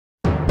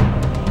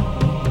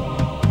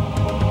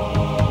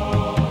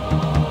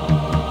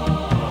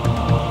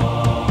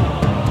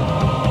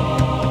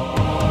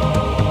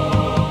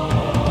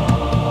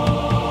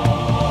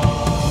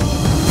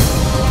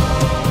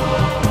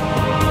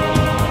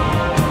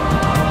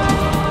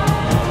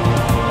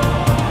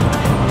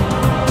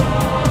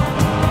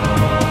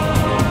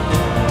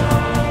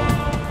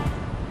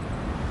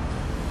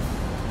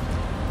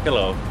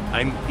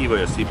Ivo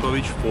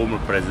Josipovic, former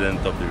President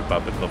of the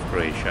Republic of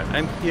Croatia.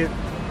 I'm here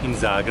in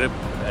Zagreb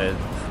at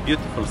a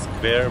beautiful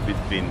square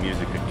between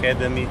Music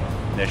Academy,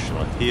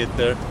 National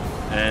Theatre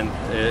and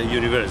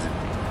University.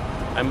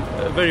 I'm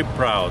very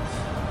proud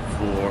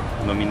for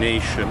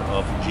nomination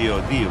of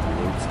GOD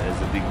Awards as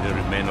a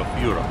Dignitary Man of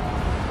Europe.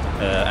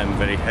 I'm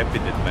very happy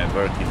that my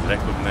work is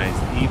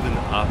recognized even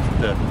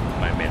after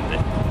my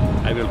mandate.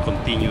 I will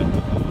continue to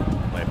do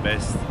my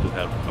best to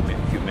help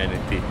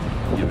humanity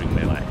during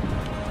my life.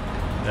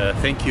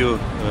 Thank you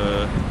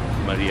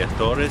Maria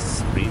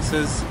Torres,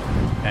 Princess,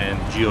 and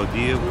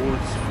GOD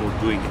Awards for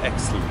doing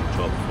excellent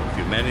job for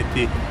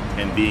humanity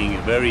and being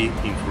very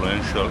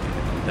influential in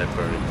the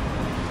contemporary.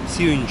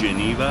 See you in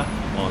Geneva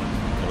on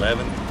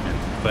 11th and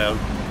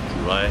 12th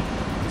July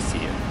this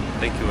year.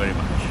 Thank you very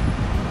much.